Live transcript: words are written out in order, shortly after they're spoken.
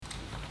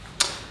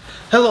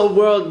Hello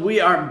world, we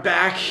are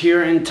back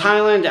here in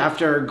Thailand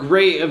after a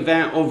great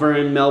event over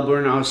in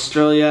Melbourne,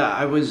 Australia.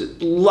 I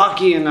was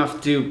lucky enough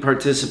to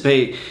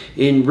participate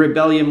in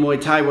Rebellion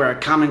Muay Thai where I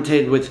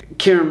commentated with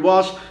Kieran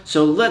Walsh.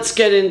 So let's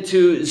get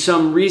into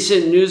some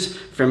recent news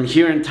from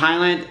here in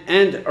Thailand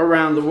and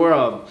around the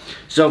world.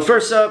 So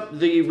first up,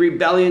 the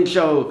Rebellion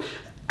show.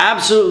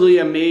 Absolutely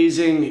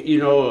amazing. You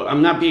know,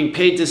 I'm not being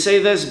paid to say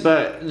this,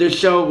 but the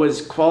show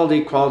was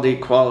quality.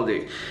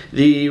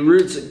 The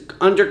Roots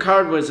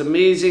undercard was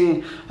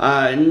amazing,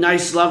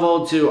 nice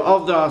level to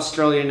all the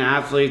Australian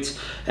athletes,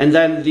 and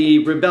then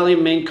the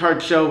Rebellion main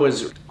card show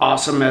was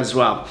awesome as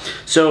well.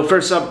 So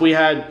first up we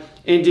had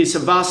Andy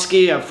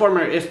Savosky, a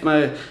former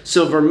IFMA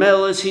silver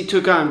medalist. He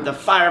took on the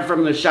Fire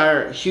from the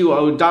Shire, Hugh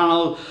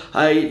O'Donnell.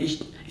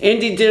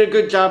 Andy did a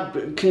good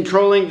job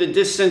controlling the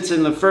distance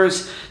in the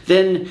first.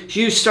 Then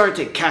Hugh started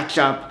to catch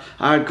up,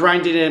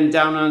 grinded him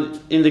down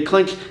in the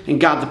clinch, and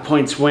got the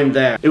points win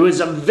there. It was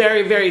a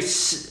very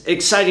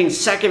exciting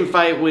second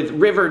fight with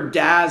River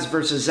Daz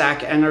versus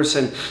Zach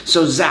Anderson.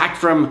 So Zach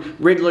from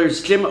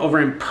Riddler's Gym over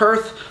in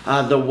Perth,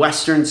 the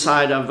western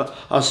side of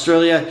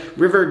Australia.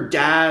 River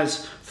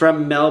Daz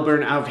from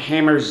Melbourne out of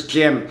Hammer's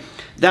Gym.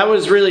 That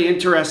was really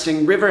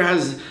interesting. River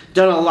has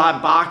done a lot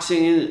of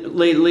boxing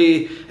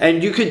lately,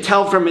 and you could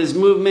tell from his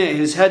movement,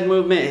 his head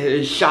movement,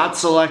 his shot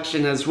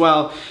selection as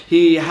well.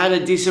 He had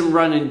a decent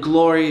run in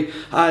Glory.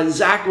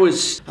 Zach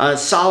was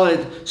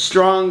solid,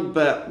 strong,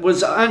 but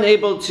was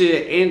unable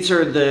to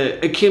answer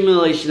the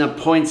accumulation of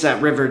points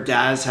that River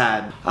Daz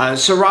had.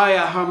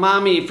 Soraya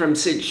Harmami from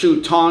Sit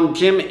Shoot Tong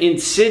Gym in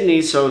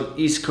Sydney, so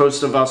east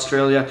coast of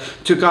Australia,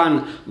 took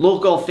on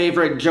local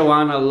favorite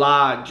Joanna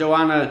La.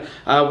 Joanna,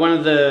 one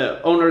of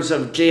the owners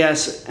of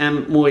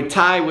JSM Muay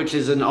Thai, which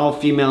is an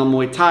all-female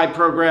Muay Thai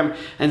program,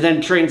 and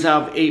then trains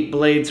out of 8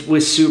 Blades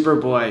with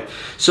Superboy.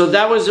 So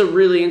that was a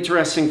really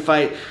interesting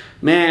fight.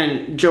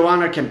 Man,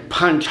 Joanna can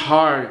punch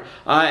hard,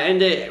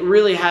 and it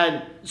really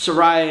had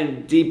Soraya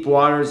in deep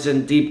waters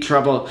and deep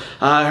trouble.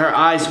 Her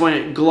eyes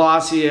went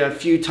glossy a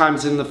few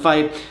times in the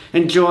fight,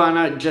 and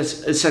Joanna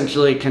just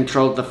essentially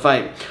controlled the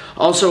fight.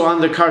 Also on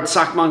the card,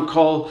 Sakman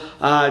Cole,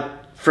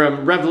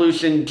 from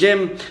Revolution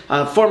Gym,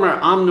 former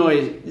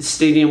Omnoy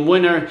Stadium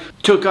winner,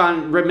 took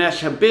on Ramesh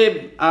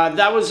Habib.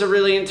 That was a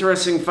really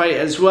interesting fight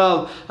as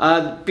well,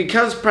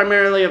 because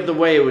primarily of the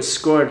way it was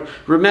scored.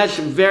 Ramesh,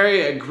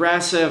 very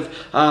aggressive.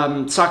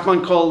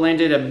 Sakman Cole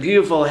landed a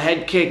beautiful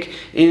head kick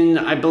in,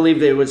 I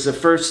believe it was the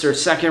first or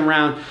second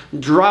round,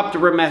 dropped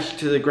Ramesh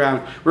to the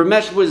ground.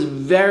 Ramesh was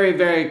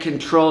very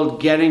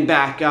controlled, getting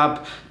back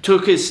up,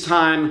 took his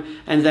time,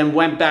 and then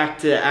went back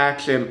to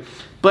action.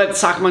 But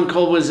Sakman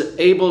Cole was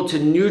able to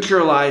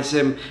neutralize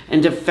him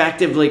and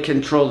effectively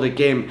control the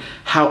game.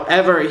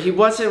 However, he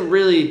wasn't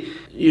really,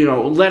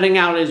 letting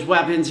out his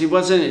weapons. He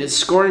wasn't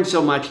scoring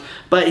so much,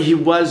 but he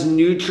was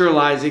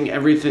neutralizing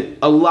everything,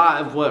 a lot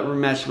of what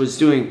Ramesh was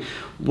doing.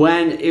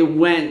 When it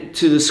went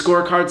to the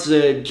scorecards,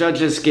 the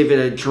judges gave it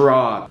a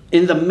draw.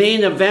 In the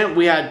main event,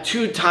 we had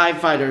 2 Thai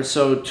fighters.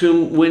 So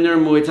Tum Winner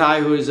Muay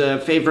Thai, who is a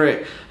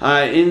favorite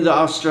in the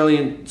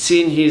Australian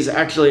scene. He's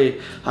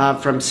actually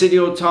from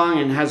Sidiotong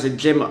and has a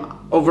gym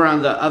over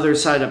on the other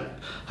side of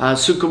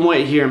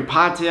Sukhumvit here in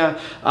Pattaya.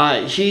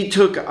 He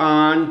took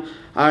on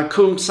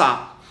Kum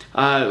Sap,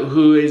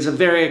 who is a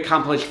very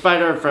accomplished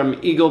fighter from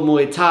Eagle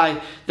Muay Thai.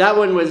 That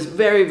one was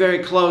very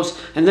close,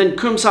 and then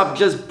Kumsap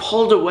just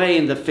pulled away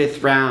in the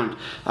 5th round.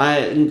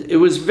 And it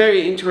was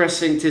very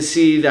interesting to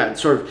see that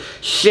sort of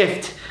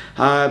shift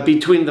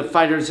between the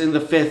fighters in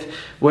the 5th,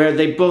 where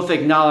they both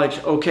acknowledge,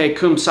 okay,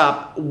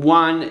 Kumsap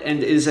won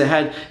and is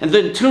ahead. And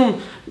then Tum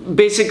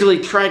basically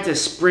tried to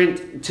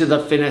sprint to the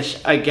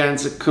finish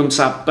against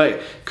Kumsap,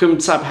 but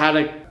Kumsap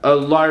had a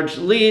large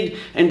lead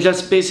and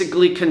just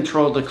basically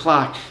controlled the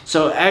clock.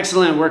 So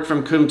excellent work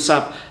from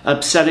Kumsap,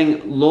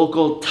 upsetting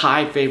local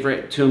Thai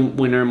favorite Tum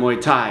Winner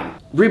Muay Thai.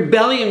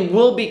 Rebellion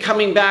will be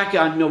coming back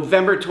on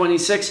November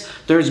 26th.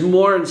 There's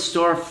more in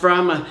store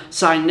from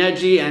Sai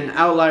Neji and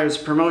Outliers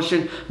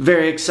Promotion.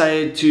 Very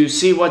excited to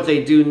see what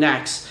they do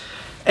next.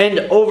 And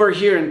over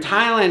here in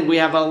Thailand, we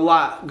have a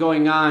lot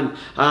going on.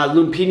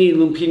 Lumpini.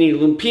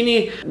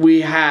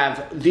 We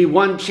have the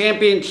One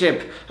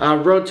Championship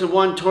Road to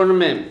One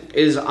tournament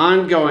is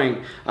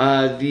ongoing.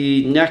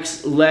 The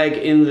next leg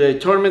in the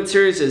tournament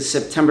series is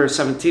September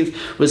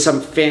 17th with some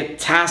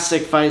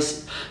fantastic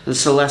fights.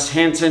 Celeste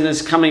Hansen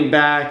is coming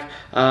back.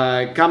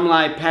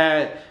 Gamlai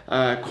Pet.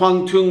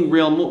 Kwang Tung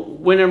Real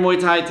Winner Muay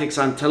Thai takes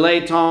on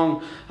Talay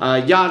Tong,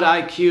 Yad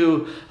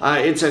IQ.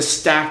 It's a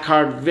stacked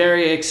card.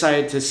 Very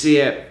excited to see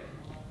it.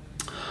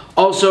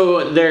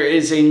 Also, there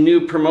is a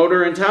new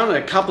promoter in town,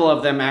 a couple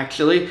of them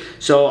actually.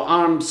 So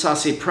Arm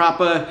Sasi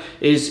Prapa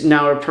is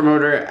now a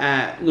promoter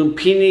at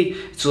Lumpini.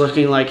 It's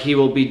looking like he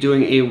will be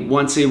doing a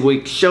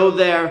once-a-week show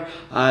there.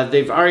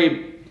 They've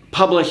already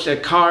published a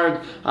card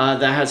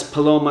that has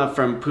Paloma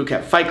from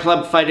Phuket Fight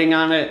Club fighting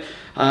on it.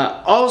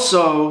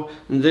 Also,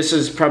 this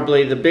is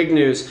probably the big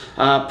news,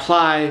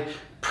 Ply,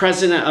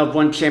 president of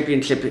One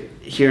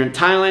Championship here in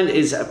Thailand,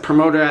 is a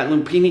promoter at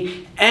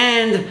Lumpini,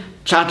 and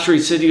Chatri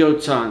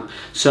Siddhyotan,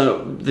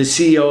 so the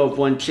CEO of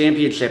One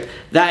Championship.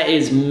 That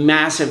is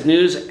massive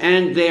news,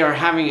 and they are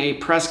having a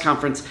press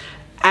conference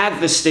at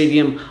the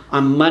stadium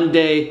on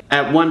Monday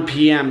at 1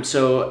 p.m.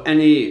 So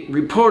any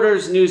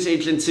reporters, news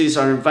agencies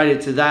are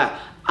invited to that.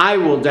 I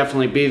will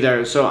definitely be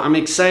there. So I'm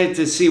excited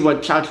to see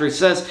what Chatri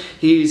says.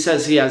 He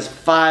says he has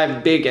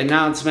 5 big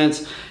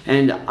announcements,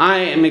 and I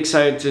am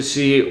excited to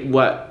see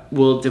what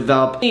will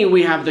develop.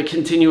 We have the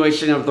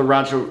continuation of the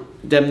Roger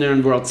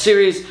Demner World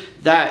Series.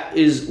 That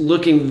is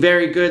looking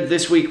very good.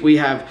 This week we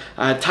have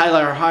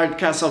Tyler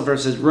Hardcastle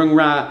versus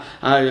Rungrat.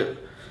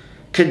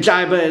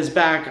 Kajaiba is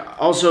back.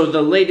 Also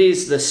the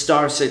ladies, the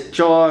Star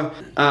Sitjor,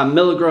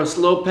 Milagros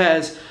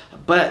Lopez.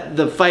 But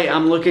the fight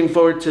I'm looking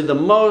forward to the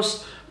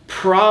most,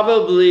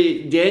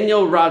 probably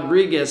Daniel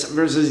Rodriguez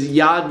versus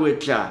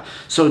Yadwicha.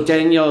 So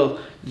Daniel,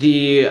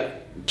 the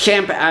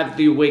champ at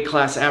the weight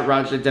class at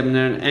Roger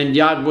Demner, and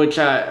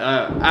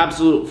Yadwicha,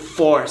 absolute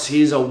force.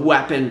 He's a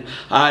weapon.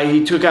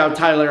 He took out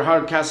Tyler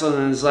Hardcastle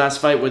in his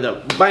last fight with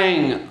a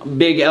bang,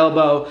 big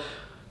elbow.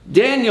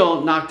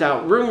 Daniel knocked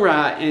out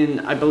Rungrat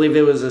in, I believe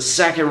it was the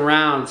second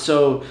round.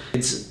 So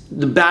it's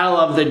the battle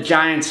of the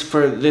giants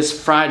for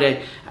this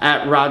Friday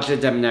at Roger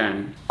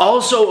Demner.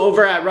 Also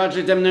over at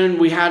Roger Demner,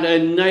 we had a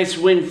nice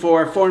win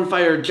for foreign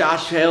fighter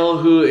Josh Hill,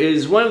 who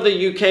is one of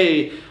the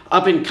UK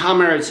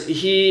up-and-comers.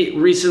 He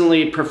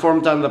recently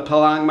performed on the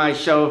Palang Mai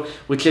show,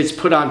 which is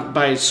put on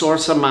by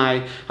Sorsa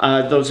Mai.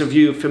 Those of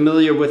you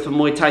familiar with the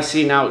Muay Thai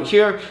scene out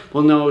here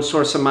will know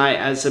Sorsa Mai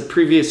as the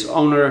previous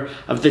owner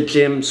of the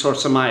gym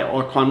Sorsa Mai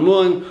Or Kwan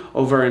Muang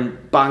over in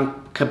Bang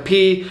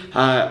Kapi.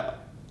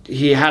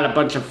 He had a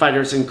bunch of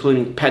fighters,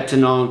 including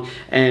Petanong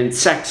and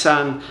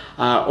Seksan,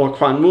 Or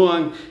Kwan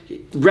Muang.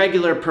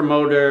 Regular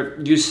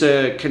promoter, used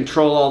to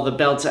control all the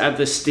belts at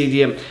the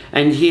stadium,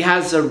 and he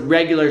has a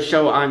regular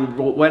show on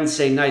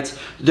Wednesday nights.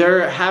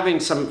 They're having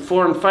some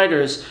foreign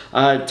fighters.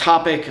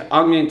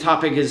 Ongmin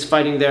Topic is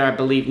fighting there, I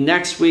believe,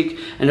 next week,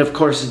 and of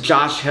course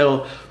Josh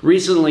Hill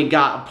recently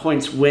got a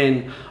points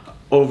win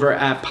over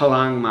at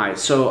Palang Mai.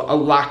 So a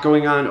lot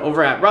going on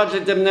over at Roger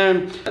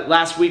Demner.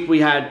 Last week we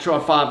had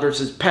Chua Fa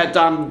versus Pet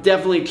Dom.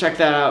 Definitely check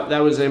that out. That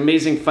was an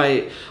amazing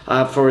fight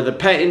for the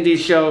Pet Indie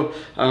show.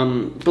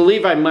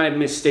 Believe I might have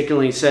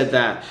mistakenly said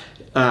that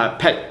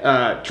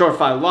Chua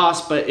Fa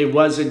lost, but it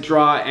was a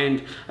draw,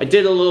 and I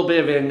did a little bit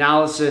of an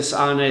analysis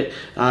on it.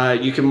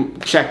 You can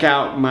check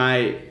out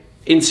my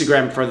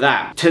Instagram for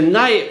that.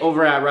 Tonight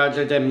over at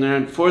Roger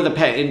Demner for the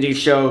Pet Indie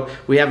show,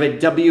 we have a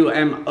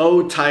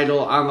WMO title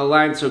on the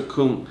line. So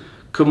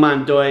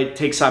Kumandoi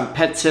takes on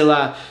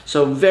Petzilla.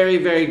 So very,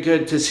 very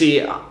good to see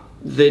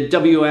the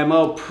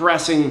WMO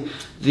pressing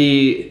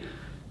the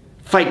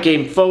fight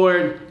game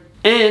forward.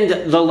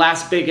 And the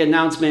last big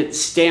announcement,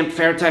 Stamp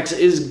Fairtex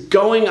is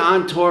going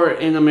on tour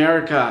in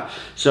America.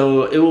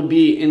 So it will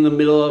be in the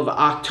middle of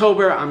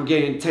October. I'm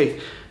going to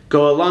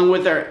go along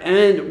with her,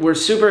 and we're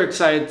super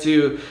excited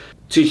to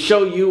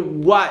show you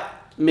what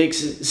makes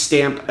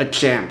Stamp a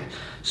champ.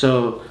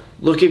 So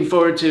looking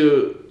forward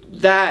to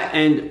that,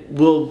 and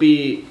we'll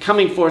be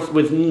coming forth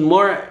with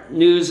more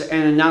news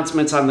and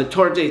announcements on the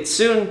tour dates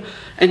soon.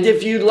 And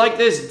if you like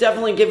this,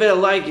 definitely give it a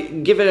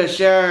like, give it a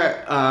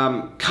share,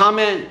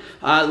 comment.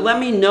 Let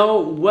me know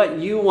what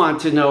you want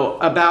to know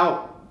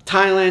about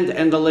Thailand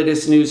and the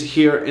latest news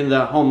here in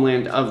the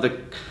homeland of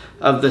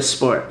the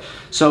sport.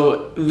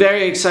 So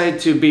very excited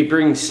to be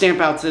bringing Stamp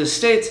out to the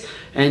States.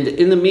 And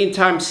in the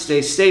meantime,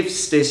 stay safe,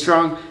 stay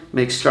strong,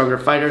 make stronger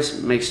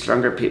fighters, make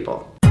stronger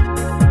people.